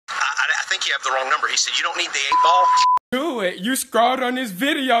I think you have the wrong number. He said, you don't need the 8-ball. Do it. You scrolled on this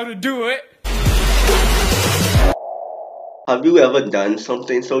video to do it. Have you ever done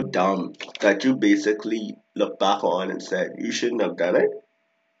something so dumb that you basically look back on and said you shouldn't have done it?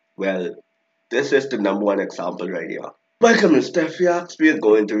 Well, this is the #1 example right here. Welcome to Steff Reacts. We are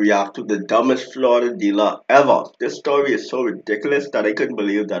going to react to the dumbest Florida dealer ever. This story is so ridiculous that I couldn't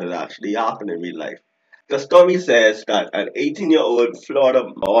believe that it actually happened in real life. The story says that an 18-year-old Florida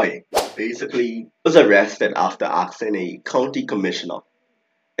boy basically was arrested after asking a county commissioner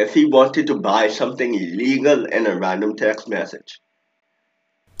if he wanted to buy something illegal in a random text message.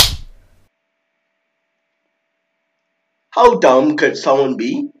 How dumb could someone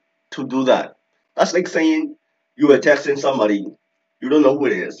be to do that? That's like saying you were texting somebody, you don't know who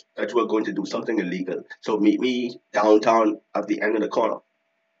it is, that you are going to do something illegal. So meet me downtown at the end of the corner.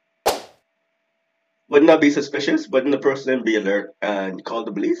 Wouldn't that be suspicious? Wouldn't the person be alert and call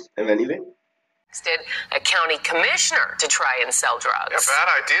the police, if anything? A county commissioner to try and sell drugs. Yeah, bad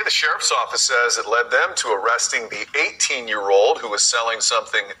idea. The sheriff's office says it led them to arresting the 18-year-old who was selling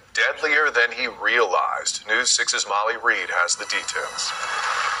something deadlier than he realized. News 6's Molly Reed has the details.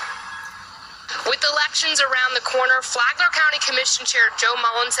 With elections around the corner, Flagler County Commission Chair Joe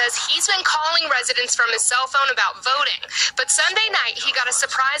Mullen says he's been calling residents from his cell phone about voting. But Sunday night, he got a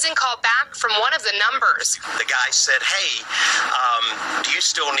surprising call back from one of the numbers. The guy said, hey, do you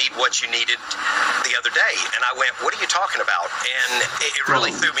still need what you needed the other day? And I went, what are you talking about? And it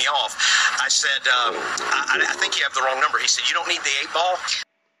really threw me off. I said, I think you have the wrong number. He said, you don't need the 8-ball?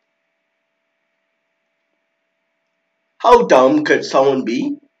 How dumb could someone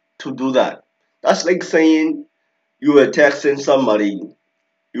be to do that? That's like saying you were texting somebody,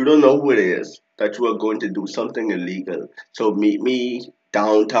 you don't know who it is, that you are going to do something illegal. So meet me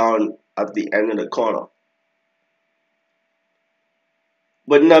downtown at the end of the corner.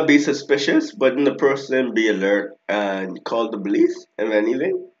 Wouldn't that be suspicious? Wouldn't the person be alert and call the police, if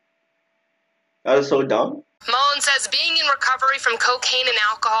anything? That is so dumb. Mullen says being in recovery from cocaine and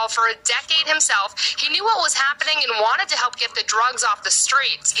alcohol for a decade himself, he knew what was happening and wanted to help get the drugs off the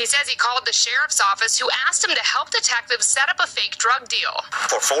streets. He says he called the sheriff's office, who asked him to help detectives set up a fake drug deal.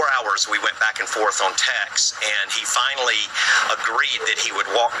 For 4 hours, we went back and forth on text, and he finally agreed that he would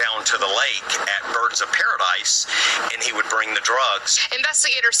walk down to the lake at Birds of Paradise, and he would bring the drugs.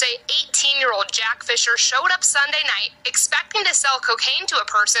 Investigators say 18-year-old Jack Fisher showed up Sunday night expecting to sell cocaine to a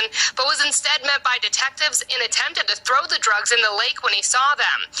person, but was instead met by detectives and attempted to throw the drugs in the lake when he saw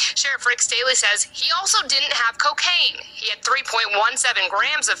them. Sheriff Rick Staley says he also didn't have cocaine. He had 3.17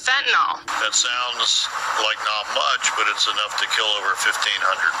 grams of fentanyl. That sounds like not much, but it's enough to kill over 1,500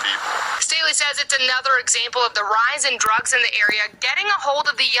 people. Staley says it's another example of the rise in drugs in the area getting a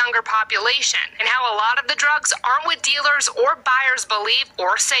hold of the younger population, and how a lot of the drugs aren't what dealers or buyers believe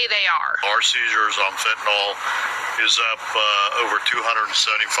or say they are. Our seizures on fentanyl is up over 275%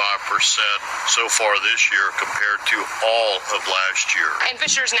 so far this year compared to all of last year. And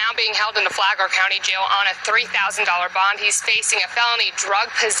Fisher's now being held in the Flagler County Jail on a $3,000 bond. He's facing a felony drug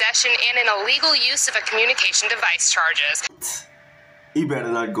possession and an illegal use of a communication device charges. He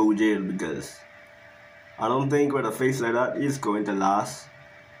better not go to jail, because I don't think with a face like that he's going to last.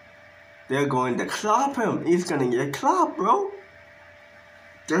 They're going to clap him. He's gonna get clapped, bro.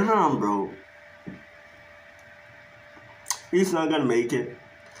 Damn, bro. He's not gonna make it.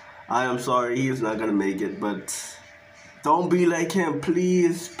 I am sorry, he's not gonna make it, but don't be like him,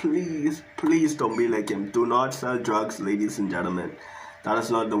 please, please, please don't be like him. Do not sell drugs, ladies and gentlemen. That is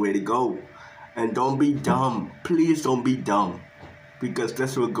not the way to go. And don't be dumb, please don't be dumb, because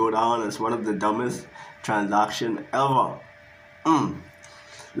this will go down as one of the dumbest transactions ever.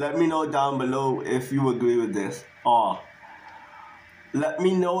 Let me know down below if you agree with this, or let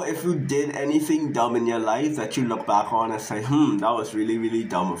me know if you did anything dumb in your life that you look back on and say, that was really, really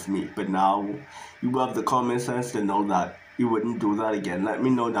dumb of me. But now you have the common sense to know that you wouldn't do that again. Let me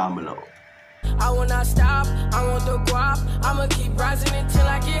know down below. I will not stop, I want the guap. I'ma keep rising until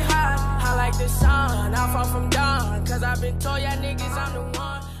I get high. I like the sun, I fall from dawn, cause I've been told y'all niggas I'm the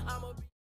one.